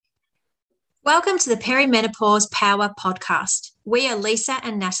Welcome to the Perimenopause Power Podcast. We are Lisa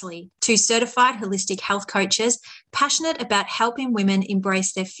and Natalie, two certified holistic health coaches passionate about helping women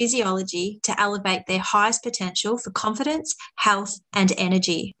embrace their physiology to elevate their highest potential for confidence, health, and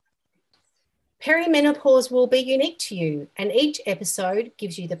energy. Perimenopause will be unique to you, and each episode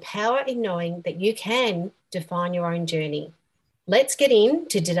gives you the power in knowing that you can define your own journey. Let's get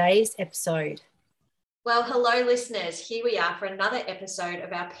into today's episode. Well, hello, listeners. Here we are for another episode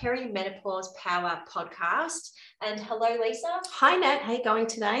of our Perimenopause Power Podcast. And hello, Lisa. Hi, Nat. How are you going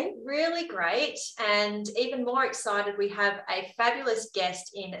today? Really great. And even more excited, we have a fabulous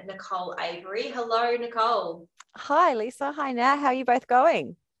guest in Nicole Avery. Hello, Nicole. Hi, Lisa. Hi, Nat. How are you both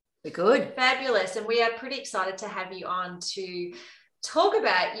going? We're good. Fabulous. And we are pretty excited to have you on to talk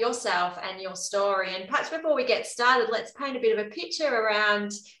about yourself and your story. And perhaps before we get started, let's paint a bit of a picture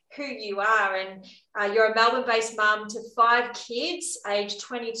around who you are. And you're a Melbourne-based mum to 5 kids, aged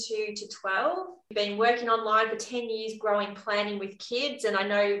 22 to 12. You've been working online for 10 years, growing planning with kids. And I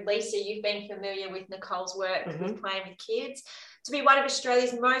know, Lisa, you've been familiar with Nicole's work with Playing with Kids. To be one of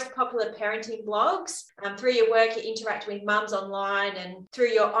Australia's most popular parenting blogs. Through your work, you interact with mums online, and through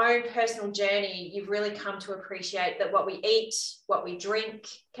your own personal journey, you've really come to appreciate that what we eat, what we drink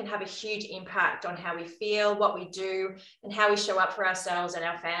can have a huge impact on how we feel, what we do, and how we show up for ourselves and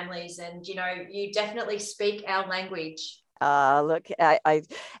our families. And, you know, you definitely speak our language. Look, I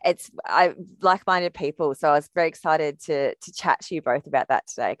like-minded people, so I was very excited to chat to you both about that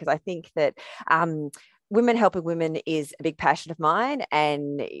today, because I think that women helping women is a big passion of mine,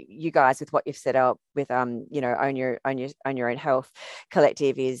 and you guys, with what you've set up with own your own health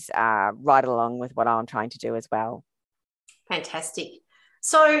collective, is right along with what I'm trying to do as well. Fantastic.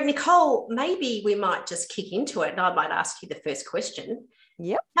 So, Nicole, maybe we might just kick into it, and I might ask you the first question.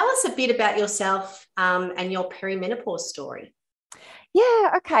 Yep. Tell us a bit about yourself and your perimenopause story.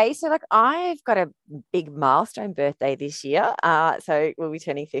 Yeah, okay. So I've got a big milestone birthday this year. So we'll be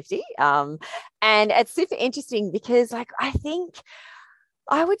turning 50. And it's super interesting because I think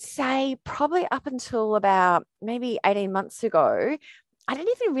I would say probably up until about maybe 18 months ago, I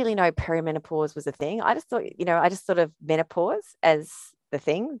didn't even really know perimenopause was a thing. I just thought, I just sort of menopause as the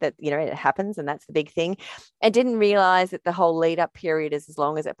thing that, it happens, and that's the big thing. I didn't realize that the whole lead up period is as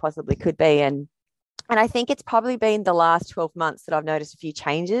long as it possibly could be. And I think it's probably been the last 12 months that I've noticed a few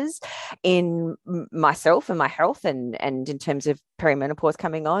changes in myself and my health and in terms of perimenopause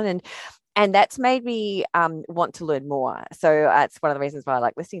coming on. And that's made me want to learn more. So that's one of the reasons why I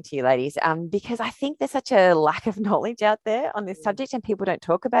like listening to you ladies, because I think there's such a lack of knowledge out there on this subject, and people don't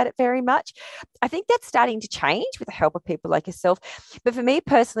talk about it very much. I think that's starting to change with the help of people like yourself. But for me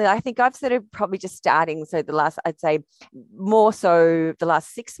personally, I think I've sort of probably just starting. So I'd say more so the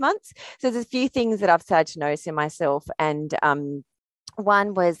last 6 months. So there's a few things that I've started to notice in myself. And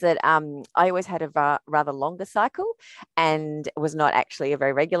one was that I always had a rather longer cycle, and it was not actually a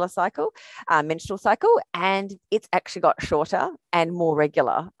very regular cycle, menstrual cycle, and it's actually got shorter and more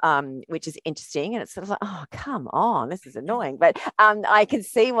regular, which is interesting. And it's sort of like, oh, come on, this is annoying. But I can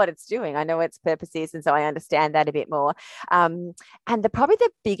see what it's doing. I know its purpose is, and so I understand that a bit more. And probably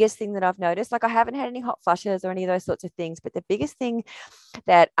the biggest thing that I've noticed, I haven't had any hot flushes or any of those sorts of things, but the biggest thing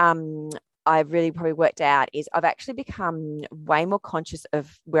that I've really probably worked out is I've actually become way more conscious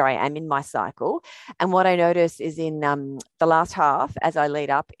of where I am in my cycle. And what I notice is in the last half, as I lead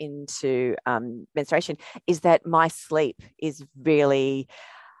up into menstruation, is that my sleep is really,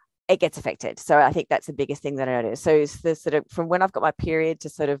 it gets affected. So I think that's the biggest thing that I notice. So it's the sort of, from when I've got my period to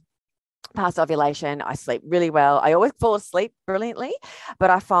sort of past ovulation, I sleep really well. I always fall asleep brilliantly,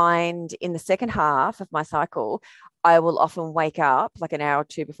 but I find in the second half of my cycle, I will often wake up like an hour or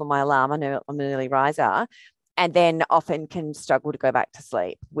two before my alarm. I know I'm an early riser, and then often can struggle to go back to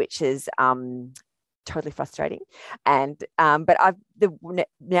sleep, which is totally frustrating. And but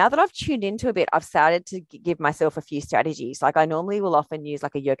now that I've tuned into a bit, I've started to give myself a few strategies. I normally will often use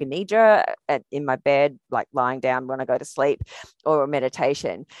a yoga nidra in my bed, lying down when I go to sleep, or a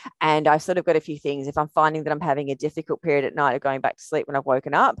meditation. And I've sort of got a few things. If I'm finding that I'm having a difficult period at night of going back to sleep when I've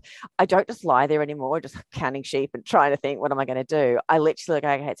woken up, I don't just lie there anymore, just counting sheep and trying to think, what am I going to do? I literally go,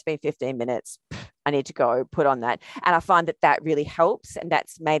 okay, it's been 15 minutes. I need to go put on that. And I find that really helps. And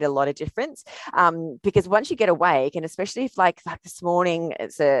that's made a lot of difference. Because once you get awake, and especially if like this morning,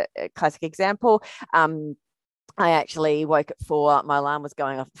 it's a classic example. I actually woke at 4. My alarm was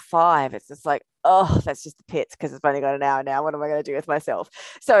going off at 5. It's just like, oh, that's just the pits, because it's only got an hour now. What am I going to do with myself?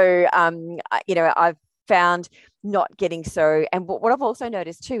 So, I've found not getting so, and what I've also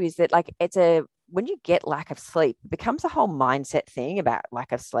noticed too is that when you get lack of sleep, it becomes a whole mindset thing about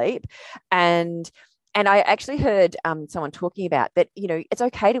lack of sleep. And And I actually heard someone talking about that, it's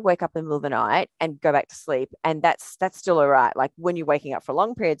okay to wake up in the middle of the night and go back to sleep. And that's still all right. Like when you're waking up for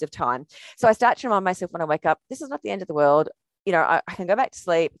long periods of time. So I start to remind myself when I wake up, this is not the end of the world. I can go back to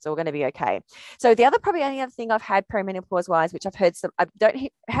sleep. It's all going to be okay. So the probably only other thing I've had perimenopause wise, which I've heard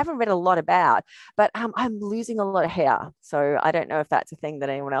haven't read a lot about, but I'm losing a lot of hair. So I don't know if that's a thing that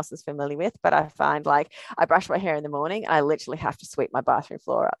anyone else is familiar with, but I find like I brush my hair in the morning and I literally have to sweep my bathroom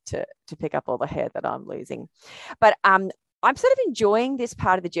floor up to pick up all the hair that I'm losing. But I'm sort of enjoying this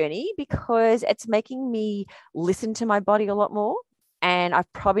part of the journey because it's making me listen to my body a lot more. And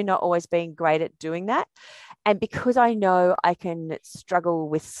I've probably not always been great at doing that. And because I know I can struggle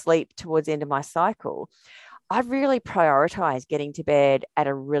with sleep towards the end of my cycle, I've really prioritized getting to bed at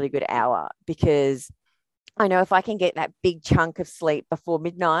a really good hour, because I know if I can get that big chunk of sleep before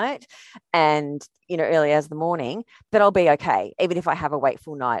midnight and, early as the morning, that I'll be okay. Even if I have a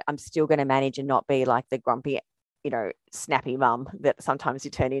wakeful night, I'm still going to manage and not be like the grumpy, snappy mum that sometimes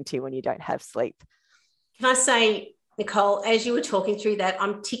you turn into when you don't have sleep. Can I say, Nicole, as you were talking through that,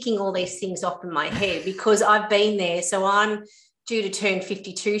 I'm ticking all these things off in my head because I've been there. So I'm due to turn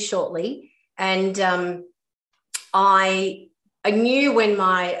 52 shortly. And I knew when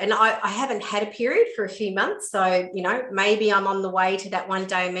I haven't had a period for a few months. So, maybe I'm on the way to that one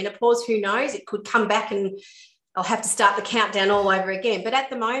day of menopause. Who knows? It could come back and I'll have to start the countdown all over again. But at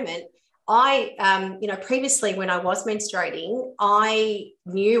the moment, previously when I was menstruating, I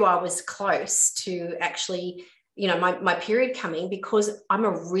knew I was close to actually my period coming, because I'm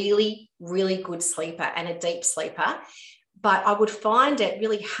a really, really good sleeper and a deep sleeper. But I would find it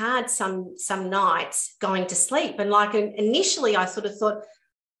really hard some nights going to sleep. And like initially I sort of thought,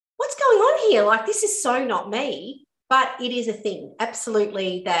 what's going on here? Like, this is so not me. But it is a thing,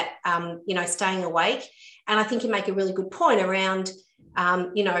 absolutely, that, staying awake. And I think you make a really good point around,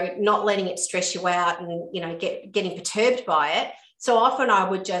 not letting it stress you out and, getting perturbed by it. So often I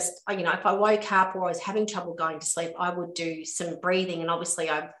would just, if I woke up or I was having trouble going to sleep, I would do some breathing. And obviously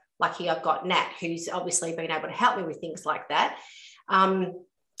I'm lucky I've got Nat, who's obviously been able to help me with things like that.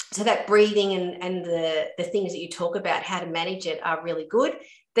 So that breathing and the things that you talk about, how to manage it, are really good.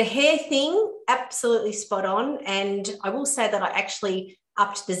 The hair thing, absolutely spot on. And I will say that I actually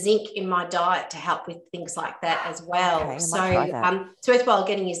upped the zinc in my diet to help with things like that as well. Okay, so as well,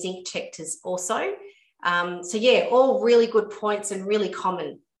 getting your zinc checked is also. All really good points and really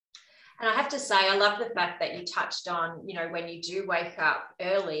common. And I have to say, I love the fact that you touched on, when you do wake up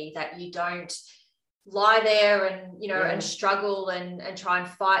early, that you don't lie there and, and struggle and try and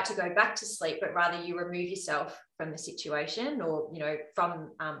fight to go back to sleep, but rather you remove yourself from the situation or,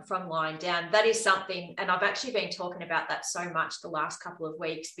 from lying down. That is something, and I've actually been talking about that so much the last couple of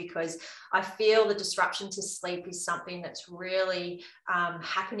weeks, because I feel the disruption to sleep is something that's really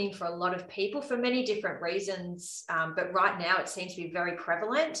happening for a lot of people for many different reasons. But right now it seems to be very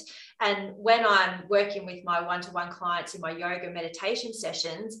prevalent. And when I'm working with my one-to-one clients in my yoga meditation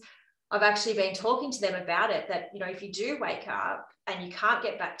sessions, I've actually been talking to them about it, that, if you do wake up and you can't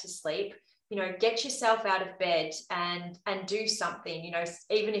get back to sleep, get yourself out of bed and do something,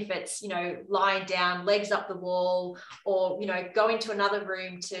 even if it's, lying down, legs up the wall, or, go into another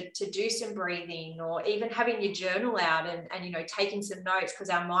room to do some breathing, or even having your journal out and taking some notes, because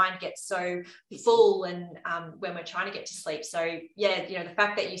our mind gets so full and when we're trying to get to sleep. So the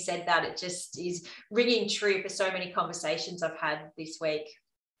fact that you said that, it just is ringing true for so many conversations I've had this week.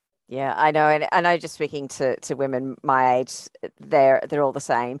 Yeah, I know. And I know, just speaking to women my age, they're all the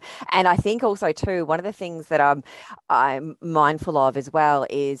same. And I think also too, one of the things that I'm mindful of as well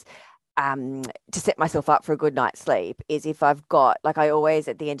is to set myself up for a good night's sleep is if I've got, like, I always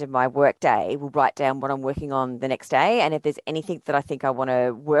at the end of my work day will write down what I'm working on the next day. And if there's anything that I think I want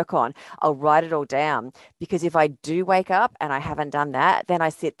to work on, I'll write it all down. Because if I do wake up and I haven't done that, then I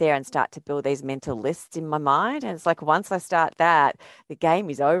sit there and start to build these mental lists in my mind. And it's like, once I start that, the game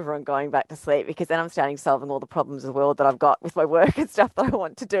is over and going back to sleep, because then I'm starting solving all the problems of the world that I've got with my work and stuff that I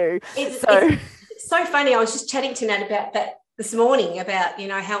want to do. It's so funny. I was just chatting to Nat about that this morning, about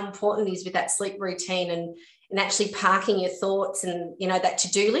how important it is with that sleep routine and actually parking your thoughts and that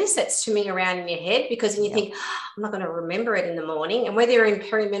to-do list that's swimming around in your head, because when you think, I'm not going to remember it in the morning, and whether you're in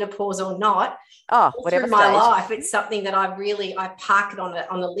perimenopause or not, whatever through my life, it's something that I park it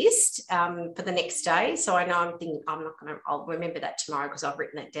on the list for the next day. So I know I'm thinking I'll remember that tomorrow because I've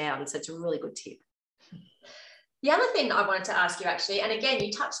written it down. So it's a really good tip. The other thing I wanted to ask you, actually, and again,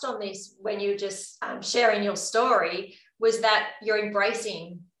 you touched on this when you were just sharing your story, was that you're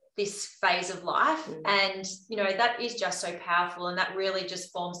embracing this phase of life. And, that is just so powerful. And that really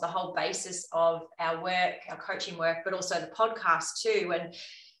just forms the whole basis of our work, our coaching work, but also the podcast too. And,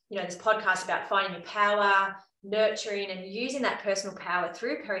 this podcast about finding your power, nurturing and using that personal power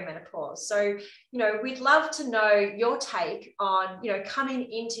through perimenopause. So, we'd love to know your take on,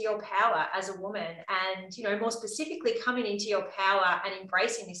 coming into your power as a woman and, more specifically coming into your power and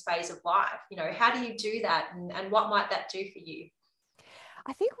embracing this phase of life. How do you do that and what might that do for you?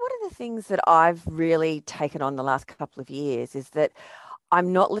 I think one of the things that I've really taken on the last couple of years is that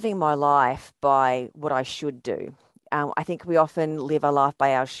I'm not living my life by what I should do. I think we often live our life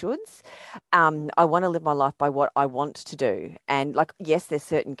by our shoulds. I want to live my life by what I want to do. And like, yes, there's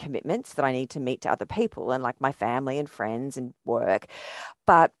certain commitments that I need to meet to other people and like my family and friends and work.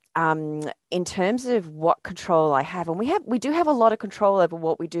 But in terms of what control I have, and we do have a lot of control over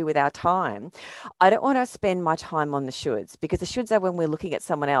what we do with our time. I don't want to spend my time on the shoulds, because the shoulds are when we're looking at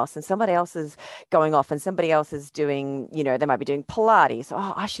someone else and somebody else is going off and somebody else is doing, they might be doing Pilates.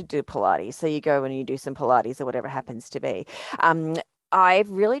 Oh, I should do Pilates. So you go and you do some Pilates or whatever it happens to be. I've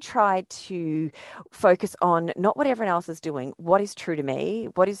really tried to focus on not what everyone else is doing, what is true to me,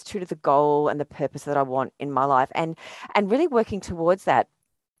 what is true to the goal and the purpose that I want in my life, and really working towards that.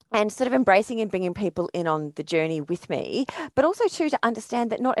 And sort of embracing and bringing people in on the journey with me, but also too to understand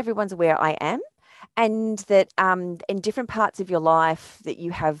that not everyone's where I am, and that in different parts of your life that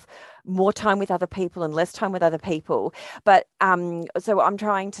you have more time with other people and less time with other people. But so I'm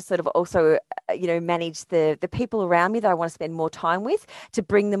trying to sort of also, manage the people around me that I want to spend more time with, to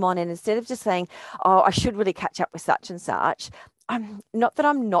bring them on. And instead of just saying, oh, I should really catch up with such and such, not that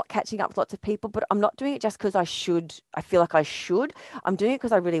I'm not catching up with lots of people, but I'm not doing it just because I feel like I should. I'm doing it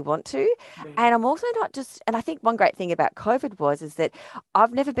because I really want to. And I'm also not just, and I think one great thing about COVID is that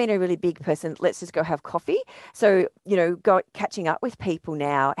I've never been a really big person, let's just go have coffee. So, catching up with people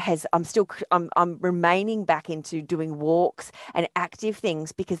now I'm remaining back into doing walks and active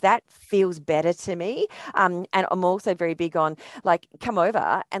things, because that feels better to me. And I'm also very big on like, come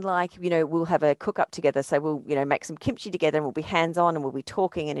over and like, we'll have a cook up together. So we'll, make some kimchi together and we'll be hands-on and we'll be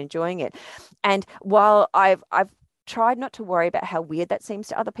talking and enjoying it. And while I've tried not to worry about how weird that seems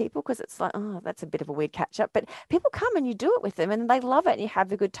to other people, because it's like, oh, that's a bit of a weird catch up, but people come and you do it with them and they love it and you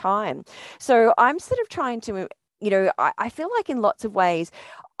have a good time. So I'm sort of trying to, I feel like in lots of ways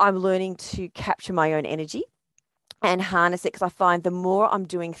I'm learning to capture my own energy and harness it, because I find the more I'm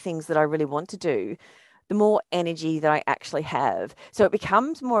doing things that I really want to do, the more energy that I actually have. So it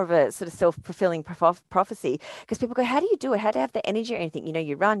becomes more of a sort of self-fulfilling prophecy, because people go, how do you do it? How do you have the energy or anything?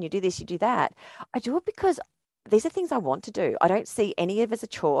 You run, you do this, you do that. I do it because these are things I want to do. I don't see any of it as a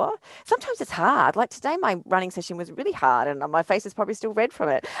chore. Sometimes it's hard. Like today, my running session was really hard and my face is probably still red from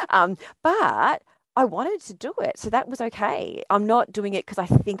it. But I wanted to do it. So that was okay. I'm not doing it because I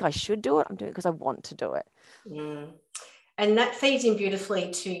think I should do it. I'm doing it because I want to do it. Mm. And that feeds in beautifully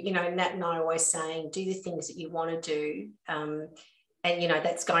to, Nat and I are always saying, do the things that you want to do. And,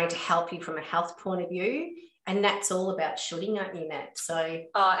 that's going to help you from a health point of view. And that's all about shooting, aren't you, Nat? So,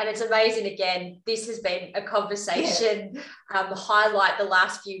 and it's amazing. Again, this has been a conversation highlight the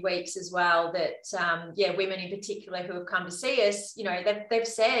last few weeks as well. That women in particular who have come to see us, they've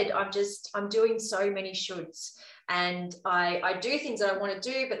said, I'm doing so many shoulds. And I do things that I want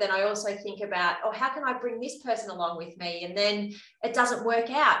to do, but then I also think about, how can I bring this person along with me? And then it doesn't work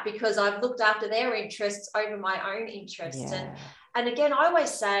out because I've looked after their interests over my own interests. Yeah. And again, I always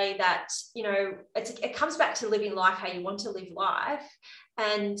say that, it comes back to living life how you want to live life.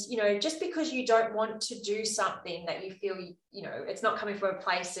 And, just because you don't want to do something that you feel, it's not coming from a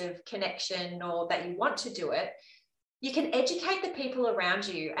place of connection or that you want to do it, you can educate the people around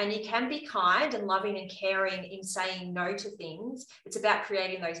you, and you can be kind and loving and caring in saying no to things. It's about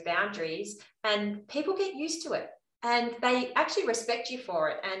creating those boundaries, and people get used to it and they actually respect you for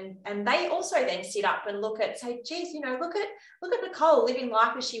it. And they also then sit up and say, geez, look at Nicole living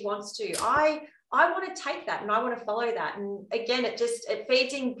life as she wants to. I want to take that and I want to follow that. And again, it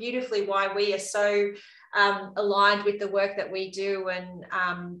feeds in beautifully why we are so aligned with the work that we do, and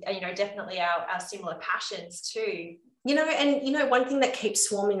definitely our similar passions too. One thing that keeps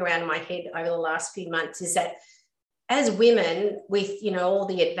swarming around in my head over the last few months is that as women, with, all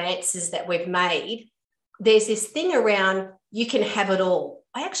the advances that we've made, there's this thing around you can have it all.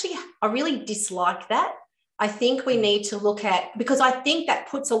 I really dislike that. I think we need to look at, because I think that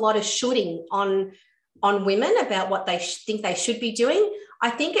puts a lot of shooting on women about what they think they should be doing.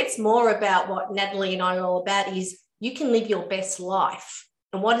 I think it's more about what Natalie and I are all about is you can live your best life.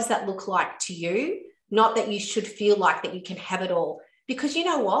 And what does that look like to you? Not that you should feel like that you can have it all. Because you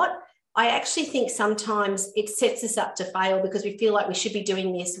know what? I actually think sometimes it sets us up to fail because we feel like we should be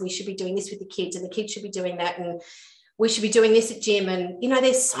doing this, we should be doing this with the kids, and the kids should be doing that, and we should be doing this at gym. And,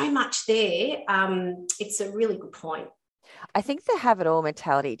 there's so much there. It's a really good point. I think the have it all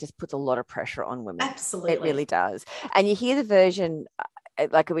mentality just puts a lot of pressure on women. Absolutely. It really does. And you hear the version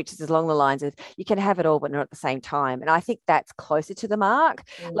like which is along the lines of you can have it all but not at the same time, and I think that's closer to the mark.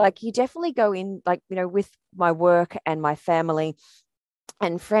 Like you definitely go in, like, you know, with my work and my family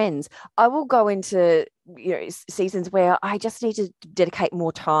and friends, I will go into, you know, seasons where I just need to dedicate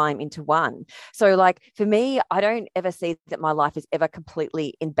more time into one. So like for me, I don't ever see that my life is ever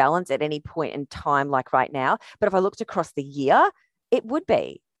completely in balance at any point in time like right now, but if I looked across the year, it would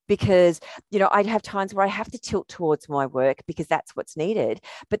be, because, you know, I'd have times where I have to tilt towards my work because that's what's needed.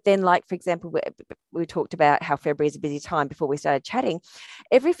 But then, like, for example, we talked about how February is a busy time before we started chatting.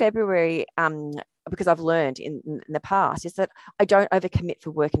 Every February, because I've learned in the past, is that I don't overcommit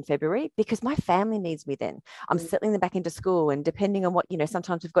for work in February because my family needs me then. I'm settling them back into school, and depending on what, you know,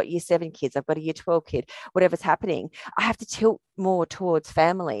 sometimes we've got year 7 kids, I've got a year 12 kid, whatever's happening, I have to tilt more towards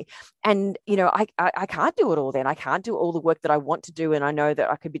family. And, you know, I can't do it all then. I can't do all the work that I want to do and I know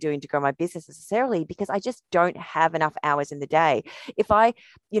that I could be doing to grow my business necessarily, because I just don't have enough hours in the day. If I,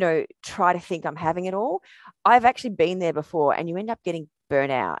 you know, try to think I'm having it all, I've actually been there before, and you end up getting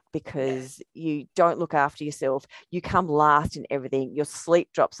burnout because you don't look after yourself. You come last in everything. Your sleep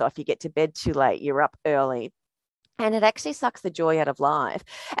drops off. You get to bed too late. You're up early. And it actually sucks the joy out of life.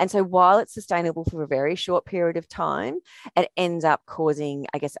 And so while it's sustainable for a very short period of time, it ends up causing,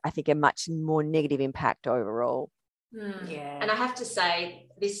 I guess, I think a much more negative impact overall. Yeah. And I have to say,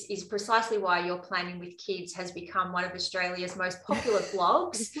 this is precisely why Your Planning with Kids has become one of Australia's most popular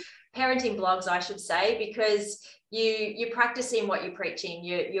blogs, parenting blogs, I should say, because you're practicing what you're preaching,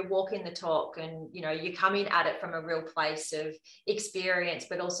 you're walking the talk, and, you know, you're coming at it from a real place of experience,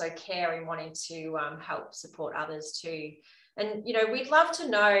 but also care and wanting to help support others too. And, you know, we'd love to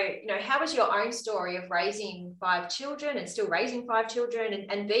know, you know, how was your own story of raising 5 children and still raising 5 children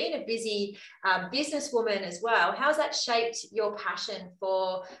and being a busy businesswoman as well? How's that shaped your passion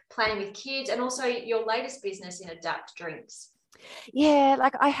for planning with kids and also your latest business in Adapt Drinks? Yeah,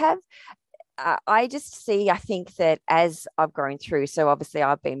 like I just see, I think that as I've grown through, so obviously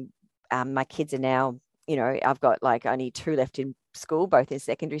I've been, my kids are now, you know, I've got like only 2 left in school, both in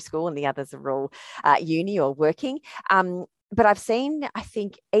secondary school, and the others are all uni or working. But I've seen, I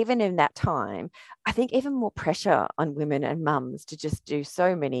think, even in that time, I think even more pressure on women and mums to just do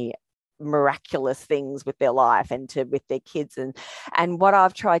so many miraculous things with their life and with their kids. And what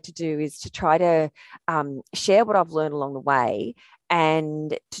I've tried to do is to try to share what I've learned along the way,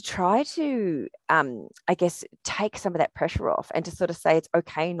 and to try to, I guess, take some of that pressure off, and to sort of say it's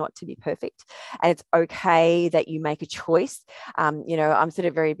okay not to be perfect, and it's okay that you make a choice. You know, I'm sort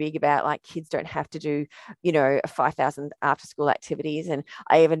of very big about, like, kids don't have to do, you know, 5,000 after school activities. And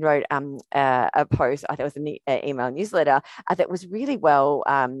I even wrote a post, I think it was an email newsletter that was really well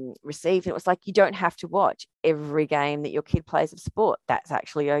received. It was like, you don't have to watch every game that your kid plays of sport. That's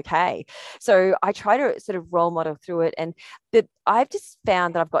actually okay. So I try to sort of role model through it. And I've just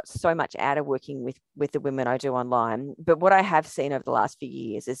found that I've got so much out of working with the women I do online. But what I have seen over the last few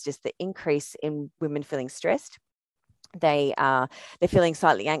years is just the increase in women feeling stressed. They're feeling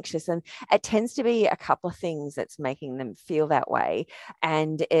slightly anxious, and it tends to be a couple of things that's making them feel that way.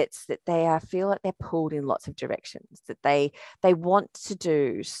 And it's that they feel like they're pulled in lots of directions, that they want to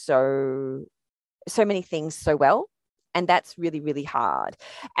do so many things so well, and that's really, really hard.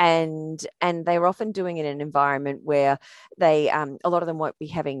 And they're often doing it in an environment where they a lot of them won't be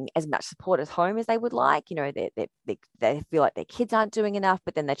having as much support at home as they would like. You know, they feel like their kids aren't doing enough,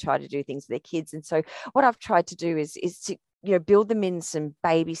 but then they try to do things for their kids. And so what I've tried to do is to, you know, build them in some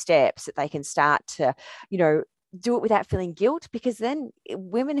baby steps that they can start to, you know, do it without feeling guilt, because then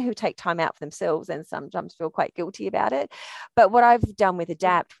women who take time out for themselves and sometimes feel quite guilty about it. But what I've done with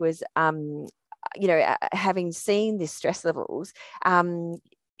Adapt was, you know, having seen the stress levels,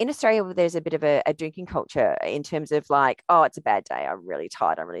 in Australia, there's a bit of a drinking culture in terms of, like, oh, it's a bad day, I'm really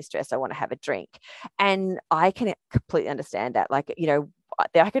tired, I'm really stressed, I want to have a drink. And I can completely understand that. Like, you know,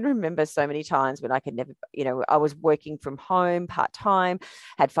 I can remember so many times when I could never, you know, I was working from home part-time,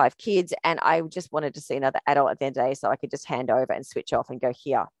 had 5 kids, and I just wanted to see another adult at the end of the day so I could just hand over and switch off and go,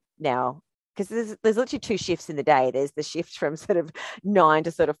 here, now. Because there's literally 2 shifts in the day. There's the shift from sort of 9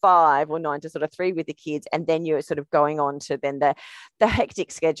 to sort of 5 or 9 to sort of 3 with the kids. And then you're sort of going on to then the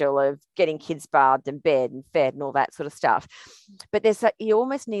hectic schedule of getting kids bathed and bed and fed and all that sort of stuff. But you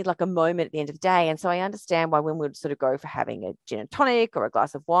almost need like a moment at the end of the day. And so I understand why women would sort of go for having a gin and tonic or a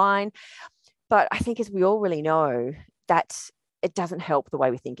glass of wine. But I think, as we all really know, that it doesn't help the way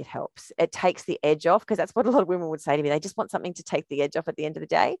we think it helps. It takes the edge off, because that's what a lot of women would say to me. They just want something to take the edge off at the end of the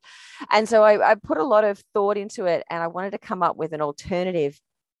day. And so I put a lot of thought into it, and I wanted to come up with an alternative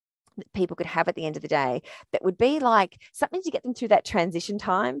that people could have at the end of the day that would be like something to get them through that transition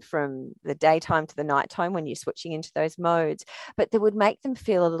time from the daytime to the nighttime when you're switching into those modes, but that would make them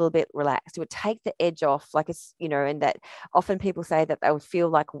feel a little bit relaxed. It would take the edge off, like it's, and that often people say that they would feel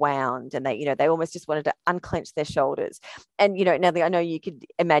like wound and they almost just wanted to unclench their shoulders. And, Natalie, I know you could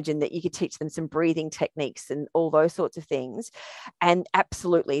imagine that you could teach them some breathing techniques and all those sorts of things. And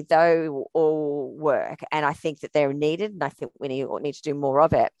absolutely, they all work. And I think that they're needed. And I think we need to do more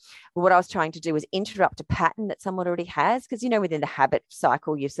of it. But what I was trying to do was interrupt a pattern that someone already has, because within the habit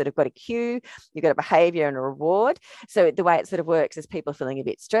cycle you've sort of got a cue, you've got a behavior and a reward. So the way it sort of works is people are feeling a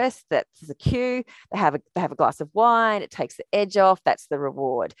bit stressed, that's the cue. They have a glass of wine, it takes the edge off, that's the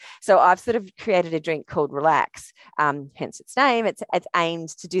reward. So I've sort of created a drink called Relax, hence its name. It's aimed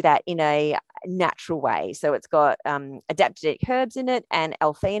to do that in a natural way. So it's got adaptogenic herbs in it and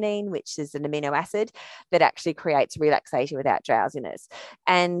L-theanine, which is an amino acid that actually creates relaxation without drowsiness.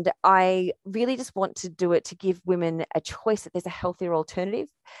 And I really just want to do it to give women a choice that there's a healthier alternative,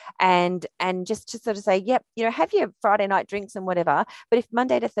 and just to sort of say, yep, have your Friday night drinks and whatever, but if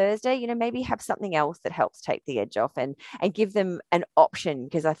Monday to Thursday, maybe have something else that helps take the edge off and give them an option,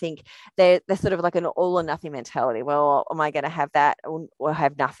 because I think they're sort of like an all or nothing mentality. Well, am I going to have that or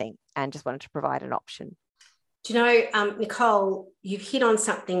have nothing? And just wanted to provide an option. Do you know, Nicole, you've hit on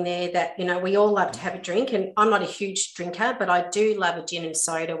something there that, we all love to have a drink, and I'm not a huge drinker, but I do love a gin and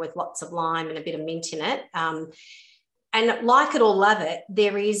soda with lots of lime and a bit of mint in it. And like it or love it,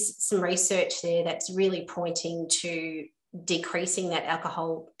 there is some research there that's really pointing to decreasing that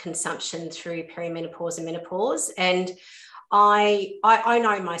alcohol consumption through perimenopause and menopause. And I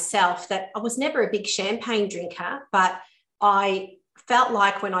know myself that I was never a big champagne drinker, but I felt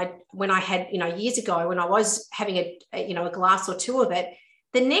like when I had, years ago, when I was having a glass or two of it,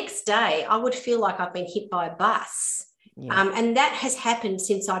 the next day I would feel like I've been hit by a bus. Yeah. And that has happened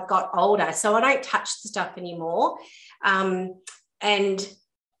since I've got older. So I don't touch the stuff anymore. And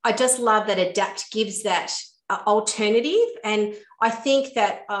I just love that Adapt gives that alternative. And I think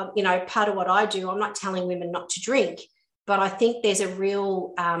that, part of what I do, I'm not telling women not to drink, but I think there's a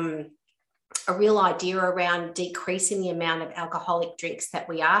real idea around decreasing the amount of alcoholic drinks that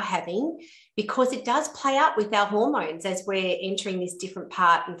we are having, because it does play out with our hormones as we're entering this different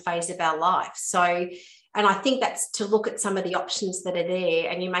part and phase of our life. So, and I think that's to look at some of the options that are there.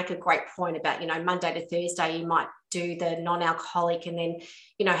 And you make a great point about, Monday to Thursday, you might do the non-alcoholic and then,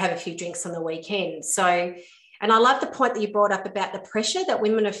 have a few drinks on the weekend. So, and I love the point that you brought up about the pressure that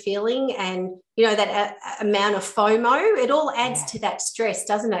women are feeling and, that amount of FOMO. It all adds to that stress,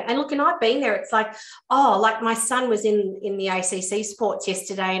 doesn't it? And look, and I've been there. It's like, like my son was in the ACC sports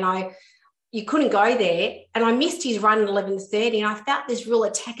yesterday and you couldn't go there, and I missed his run at 11:30 and I felt this real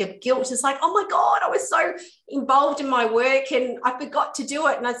attack of guilt. It's like, oh my God, I was so involved in my work and I forgot to do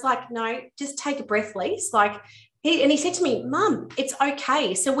it. And I was like, no, just take a breath, Lise. He said to me, Mum, it's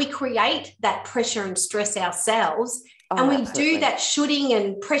okay. So we create that pressure and stress ourselves, and we do that shooting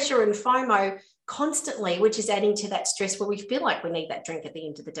and pressure and FOMO constantly, which is adding to that stress where we feel like we need that drink at the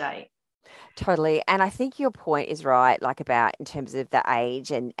end of the day. Totally. And I think your point is right, like about in terms of the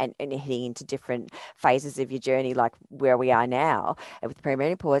age and hitting into different phases of your journey, like where we are now with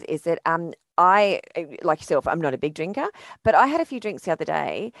perimenopause, is that I, like yourself, I'm not a big drinker, but I had a few drinks the other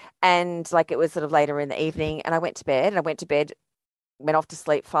day, and it was sort of later in the evening, and I went to bed, went off to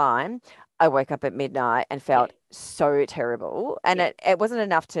sleep fine. I woke up at midnight and felt so terrible, and it wasn't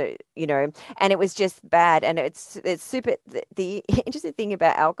enough to, and it was just bad. And it's super. The interesting thing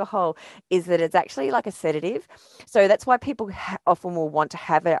about alcohol is that it's actually like a sedative, so that's why people often will want to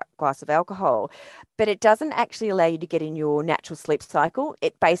have a glass of alcohol, but it doesn't actually allow you to get in your natural sleep cycle.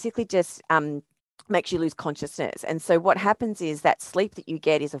 It basically just makes you lose consciousness. And so what happens is that sleep that you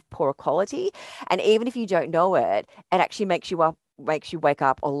get is of poor quality, and even if you don't know it, it actually makes you wake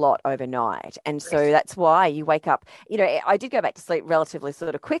up a lot overnight. And so that's why you wake up, I did go back to sleep relatively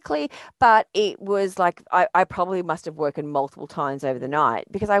sort of quickly, but it was like I probably must have woken multiple times over the night,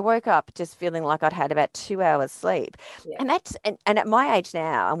 because I woke up just feeling like I'd had about 2 hours sleep. And that's and at my age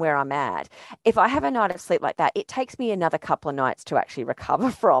now and where I'm at, if I have a night of sleep like that, it takes me another couple of nights to actually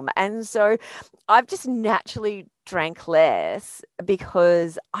recover from. And so I've just naturally drank less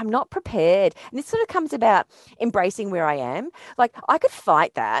because I'm not prepared. And this sort of comes about embracing where I am. Like, I could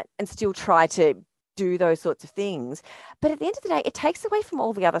fight that and still try to do those sorts of things, but at the end of the day, it takes away from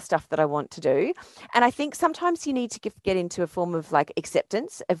all the other stuff that I want to do. And I think sometimes you need to get into a form of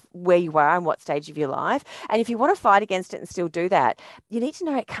acceptance of where you are and what stage of your life. And if you want to fight against it and still do that, you need to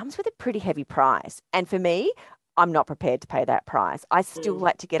know it comes with a pretty heavy price. And for me, I'm not prepared to pay that price. I still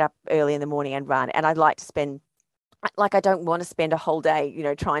like to get up early in the morning and run, and I'd like to spend like I don't want to spend a whole day,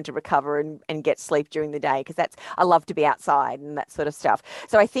 trying to recover and get sleep during the day, because I love to be outside and that sort of stuff.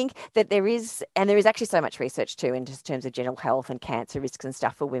 So I think that there is actually so much research too in just terms of general health and cancer risks and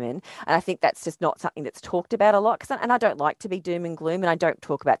stuff for women. And I think that's just not something that's talked about a lot. And I don't like to be doom and gloom, and I don't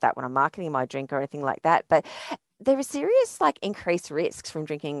talk about that when I'm marketing my drink or anything like that. But there are serious like increased risks from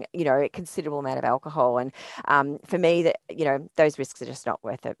drinking, a considerable amount of alcohol. And for me, that those risks are just not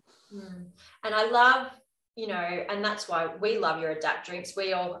worth it. And I love, and that's why we love your Adapt drinks.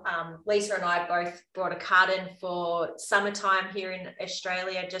 We all, Lisa and I both brought a carton for summertime here in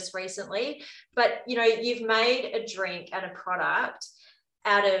Australia just recently. But, you've made a drink and a product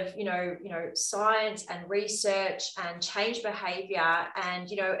out of science and research and change behavior and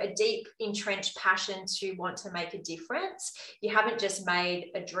a deep entrenched passion to want to make a difference. You haven't just made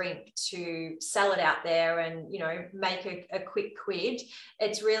a drink to sell it out there and make a quick quid.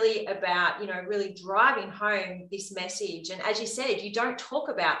 It's really about really driving home this message. And as you said, you don't talk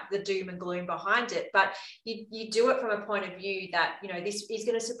about the doom and gloom behind it, but you do it from a point of view that this is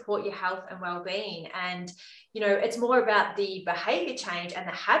going to support your health and well-being. And it's more about the behavior change and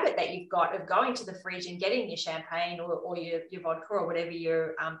the habit that you've got of going to the fridge and getting your champagne or your vodka or whatever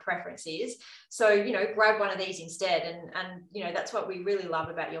your preference is. So, grab one of these instead. And that's what we really love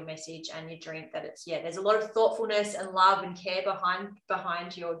about your message and your drink, that it's, there's a lot of thoughtfulness and love and care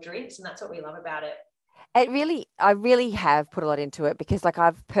behind your drinks. And that's what we love about it. I really have put a lot into it, because like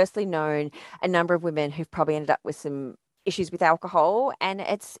I've personally known a number of women who've probably ended up with some issues with alcohol, and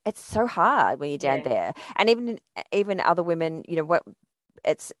it's so hard when you're down there. And even other women,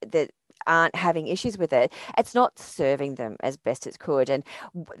 it's that aren't having issues with it, it's not serving them as best it could. And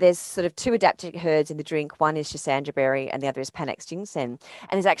there's sort of two adaptogenic herds in the drink. One is Schisandra berry and the other is Panax ginseng.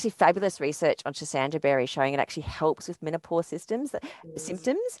 And there's actually fabulous research on Schisandra berry showing it actually helps with menopause symptoms.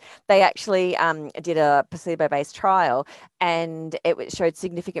 They actually did a placebo-based trial, and it showed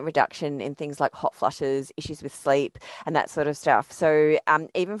significant reduction in things like hot flushes, issues with sleep, and that sort of stuff. So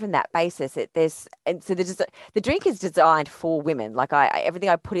even from that basis, the drink is designed for women. Like everything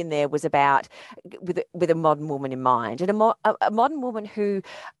I put in there was about with a modern woman in mind, and a modern woman who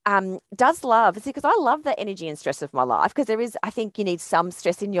does love, because I love the energy and stress of my life, because I think you need some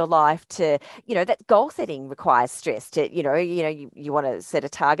stress in your life to, that goal setting requires stress to, you want to set a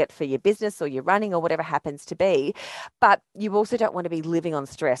target for your business or your running or whatever happens to be, but you also don't want to be living on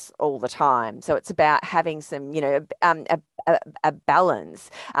stress all the time. So it's about having some, a balance,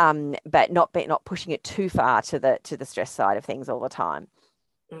 but not pushing it too far to the stress side of things all the time.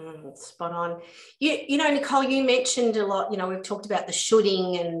 Spot on. Nicole, you mentioned a lot, we've talked about the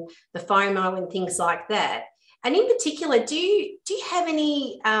shooting and the FOMO and things like that. And in particular, do you have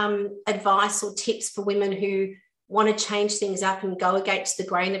any advice or tips for women who want to change things up and go against the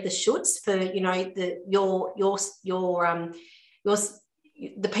grain of the shoulds for,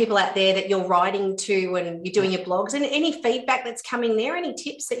 the people out there that you're writing to and you're doing your blogs, and any feedback that's coming there, any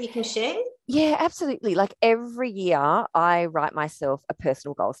tips that you can share? Yeah, absolutely. Like every year I write myself a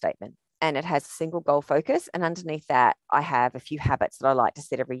personal goal statement, and it has a single goal focus. And underneath that, I have a few habits that I like to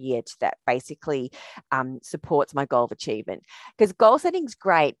set every year that basically supports my goal of achievement. Because goal setting is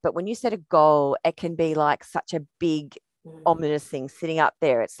great, but when you set a goal, it can be like such a big ominous thing sitting up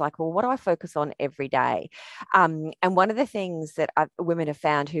there. It's like, well, what do I focus on every day? And one of the things that women have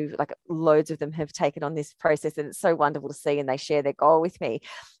found, who like loads of them have taken on this process, and it's so wonderful to see, and they share their goal with me,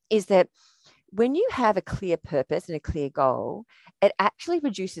 is that when you have a clear purpose and a clear goal, it actually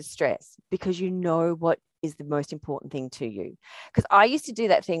reduces stress, because you know what is the most important thing to you. Because I used to do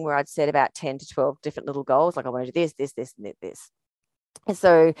that thing where I'd set about 10 to 12 different little goals, like I want to do this, and this. And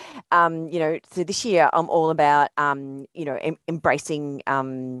so, so this year I'm all about, embracing,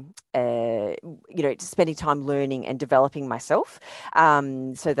 spending time learning and developing myself,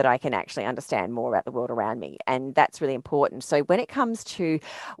 so that I can actually understand more about the world around me. And that's really important. So when it comes to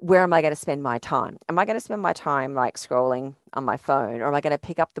where am I going to spend my time? Am I going to spend my time like scrolling on my phone, or am I going to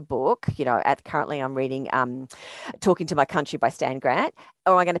pick up the book? Currently I'm reading Talking to My Country by Stan Grant,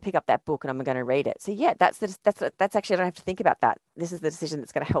 or am I going to pick up that book and I'm going to read it? So yeah, that's actually, I don't have to think about that. This is the decision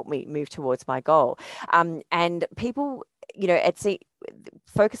that's going to help me move towards my goal. And people,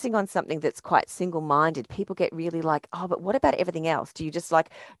 focusing on something that's quite single-minded, people get really like, oh, but what about everything else? Do you just like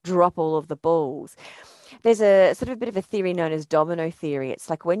drop all of the balls? There's a sort of a bit of a theory known as domino theory. It's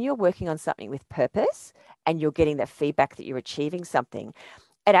like when you're working on something with purpose and you're getting that feedback that you're achieving something,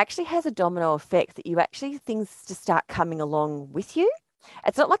 it actually has a domino effect that things just start coming along with you.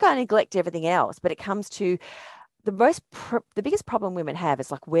 It's not like I neglect everything else, but it comes to the biggest problem women have is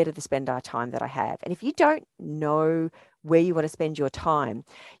like, where do they spend our time that I have? And if you don't know where you want to spend your time,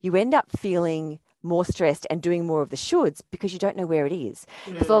 you end up feeling more stressed and doing more of the shoulds because you don't know where it is.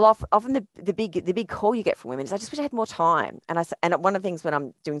 Because often the big call you get from women is, I just wish I had more time. And one of the things when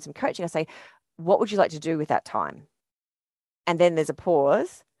I'm doing some coaching, I say, what would you like to do with that time? And then there's a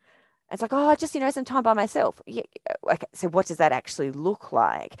pause. It's like, oh, just, some time by myself. Yeah. Okay. So what does that actually look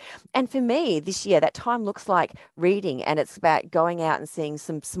like? And for me this year, that time looks like reading, and it's about going out and seeing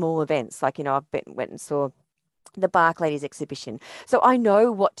some small events. Like, went and saw the Bark Ladies exhibition. So I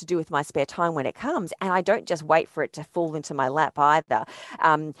know what to do with my spare time when it comes, and I don't just wait for it to fall into my lap either.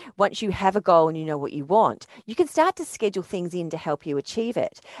 Once you have a goal and you know what you want, you can start to schedule things in to help you achieve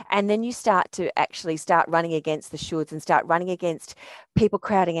it. And then you start to actually start running against the shoulds and start running against people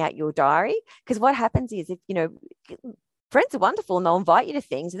crowding out your diary. Because what happens is, if, friends are wonderful and they'll invite you to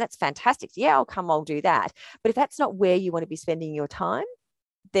things, and that's fantastic. Yeah, I'll come, I'll do that. But if that's not where you want to be spending your time,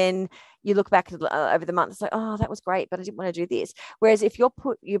 then you look back over the month, it's like, oh, that was great, but I didn't want to do this. Whereas if you're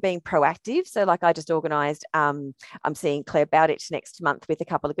being proactive, so like I just organized, I'm seeing Claire Bowditch next month with a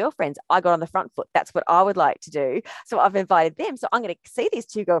couple of girlfriends. I got on the front foot. That's what I would like to do. So I've invited them. So I'm going to see these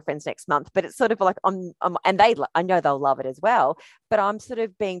 2 girlfriends next month, but it's sort of like, and I know they'll love it as well, but I'm sort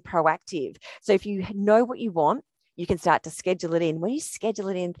of being proactive. So if you know what you want, you can start to schedule it in. When you schedule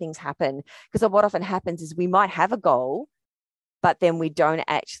it in, things happen. Because what often happens is we might have a goal, but then we don't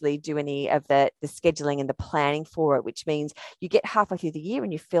actually do any of the scheduling and the planning for it, which means you get halfway through the year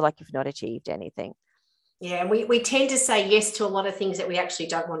and you feel like you've not achieved anything. Yeah, and we tend to say yes to a lot of things that we actually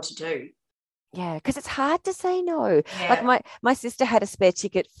don't want to do. Yeah, because it's hard to say no. Yeah. Like my sister had a spare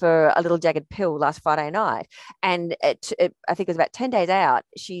ticket for a Little Jagged Pill last Friday night, and I think it was about 10 days out.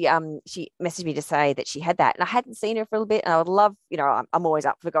 She messaged me to say that she had that, and I hadn't seen her for a little bit, and I would love, I'm always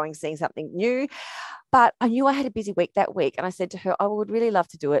up for seeing something new. But I knew I had a busy week that week. And I said to her, I would really love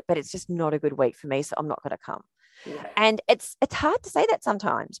to do it, but it's just not a good week for me. So I'm not going to come. Yeah. And it's hard to say that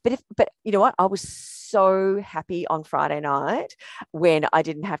sometimes. But you know what? I was so happy on Friday night when I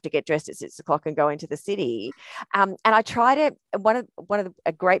didn't have to get dressed at 6 o'clock and go into the city. And I tried it.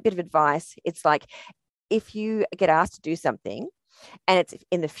 A great bit of advice. It's like, if you get asked to do something, and it's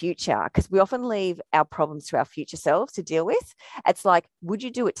in the future, because we often leave our problems to our future selves to deal with. It's like, would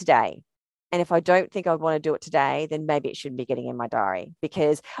you do it today? And if I don't think I would want to do it today, then maybe it shouldn't be getting in my diary,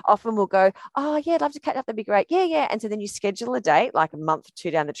 because often we'll go, oh, yeah, I'd love to catch up. That'd be great. Yeah, yeah. And so then you schedule a date like a month or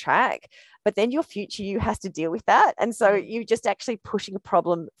 2 down the track, but then your future you has to deal with that. And so you're just actually pushing a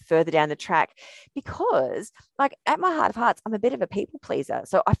problem further down the track, because like at my heart of hearts, I'm a bit of a people pleaser.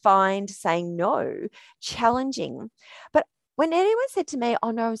 So I find saying no challenging. But when anyone said to me,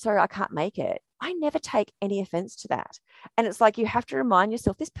 oh, no, I'm sorry, I can't make it, I never take any offense to that. And it's like, you have to remind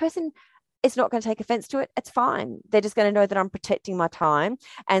yourself, this person is not going to take offense to it. It's fine. They're just going to know that I'm protecting my time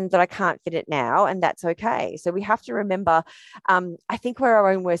and that I can't fit it now, and that's okay. So we have to remember, I think we're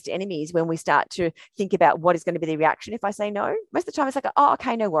our own worst enemies when we start to think about what is going to be the reaction if I say no. Most of the time it's like, oh,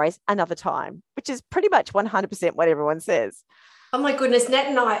 okay, no worries, another time, which is pretty much 100% what everyone says. Oh my goodness, Nat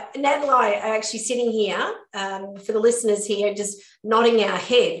and I are actually sitting here, for the listeners here, just nodding our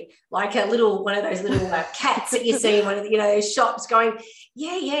head like one of those little cats that you see in one of those shops, going,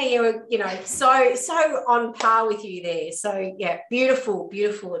 yeah, so on par with you there. So yeah, beautiful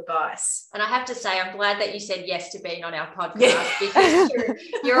advice. And I have to say, I'm glad that you said yes to being on our podcast, because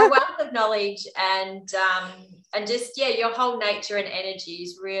you're a wealth of knowledge, and just, your whole nature and energy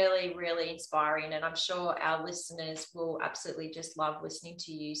is really, really inspiring. And I'm sure our listeners will absolutely just love listening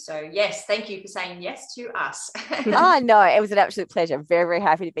to you. So yes, thank you for saying yes to us. Oh, no, it was an absolute pleasure. Very, very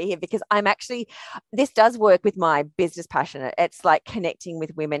happy to be here, because this does work with my business passion. It's like connecting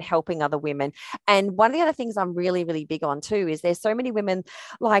with women, helping other women. And one of the other things I'm really, really big on too is there's so many women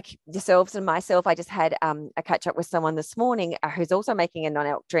like yourselves and myself. I just had a catch up with someone this morning who's also making a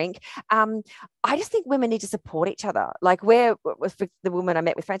non-alc drink. I just think women need to support each other. Like with the woman I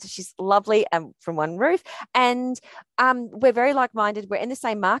met with, Frances, she's lovely from One Roof, and we're very like-minded. We're in the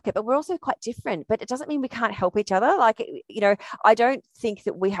same market, but we're also quite different. But it doesn't mean we can't help each other. Like, I don't think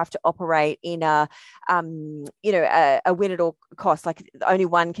that we have to operate in a win at all costs. Like only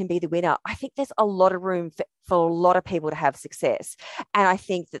one can be the winner. I think there's a lot of room for a lot of people to have success. And I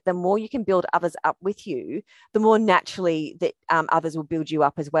think that the more you can build others up with you, the more naturally that others will build you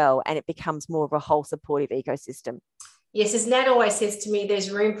up as well. And it becomes more of a whole supportive ecosystem. Yes, as Nat always says to me,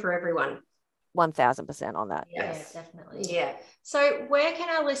 there's room for everyone. 1000% on that. Yes, definitely. Yeah. So where can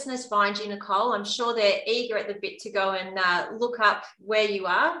our listeners find you, Nicole? I'm sure they're eager at the bit to go and look up where you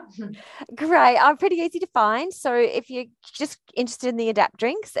are. Great. I'm pretty easy to find. So if you're just interested in the Adapt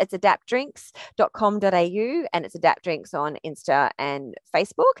Drinks, it's adaptdrinks.com.au, and it's Adapt Drinks on Insta and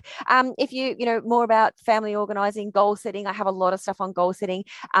Facebook. If you know more about family organizing, goal setting, I have a lot of stuff on goal setting.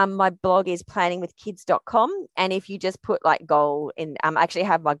 My blog is planningwithkids.com. And if you just put like goal in, I actually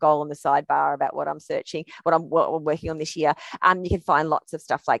have my goal on the sidebar about what I'm searching, what I'm working on this year. You can find lots of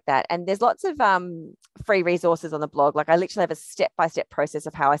stuff like that. And there's lots of free resources on the blog. Like I literally have a step-by-step process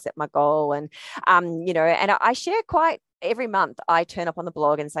of how I set my goal. And, and I share quite every month. I turn up on the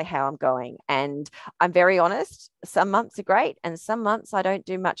blog and say how I'm going. And I'm very honest. Some months are great. And some months I don't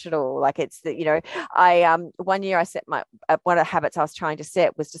do much at all. Like it's that, one year I set one of the habits I was trying to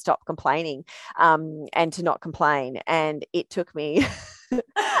set was to stop complaining and to not complain. And it took me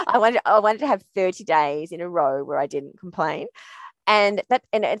I wanted to have 30 days in a row where I didn't complain. And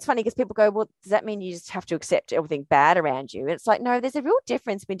it's funny because people go, well, does that mean you just have to accept everything bad around you? And it's like, no, there's a real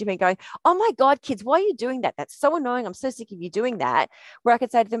difference between going, oh my God, kids, why are you doing that? That's so annoying. I'm so sick of you doing that. Where I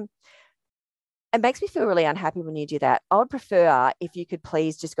could say to them, it makes me feel really unhappy when you do that. I would prefer if you could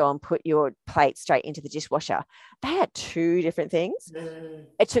please just go and put your plate straight into the dishwasher. They are two different things.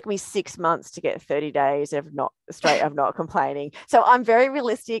 It took me 6 months to get 30 days of not complaining. So I'm very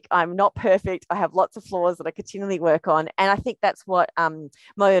realistic. I'm not perfect. I have lots of flaws that I continually work on. And I think that's what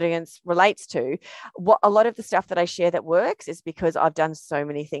my audience relates to. What a lot of the stuff that I share that works is because I've done so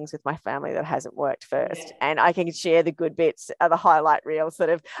many things with my family that hasn't worked first. Yeah. And I can share the good bits, the highlight reel sort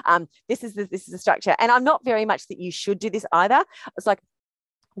of, this is the structure. And I'm not very much that you should do this either. It's like,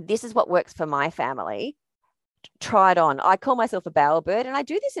 this is what works for my family. Try it on. I call myself a bowerbird, and I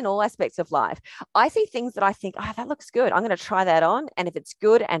do this in all aspects of life. I see things that I think, oh, that looks good. I'm going to try that on. And if it's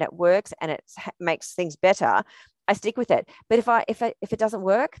good and it works and it makes things better, I stick with it. But if it doesn't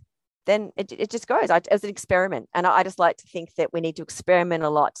work, then it just goes. It's an experiment. And I just like to think that we need to experiment a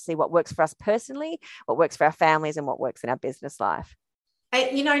lot to see what works for us personally, what works for our families, and what works in our business life.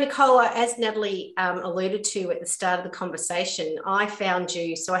 Nicole, as Natalie alluded to at the start of the conversation, I found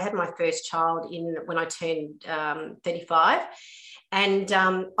you. So I had my first child when I turned 35, and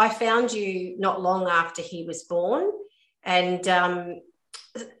I found you not long after he was born. And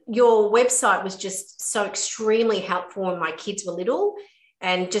your website was just so extremely helpful when my kids were little,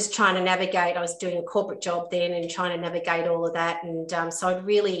 and just trying to navigate. I was doing a corporate job then and trying to navigate all of that. And so I'd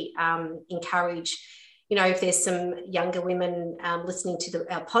really encourage, if there's some younger women listening to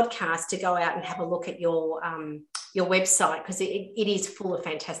our podcast, to go out and have a look at your website, because it is full of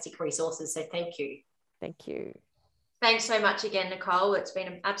fantastic resources. So thank you. Thank you. Thanks so much again, Nicole. It's been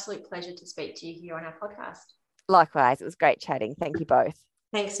an absolute pleasure to speak to you here on our podcast. Likewise. It was great chatting. Thank you both.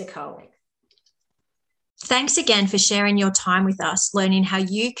 Thanks, Nicole. Thanks again for sharing your time with us, learning how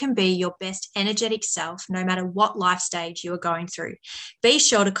you can be your best energetic self no matter what life stage you are going through. Be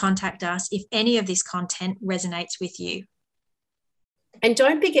sure to contact us if any of this content resonates with you. And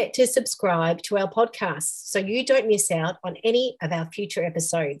don't forget to subscribe to our podcast so you don't miss out on any of our future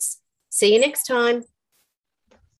episodes. See you next time.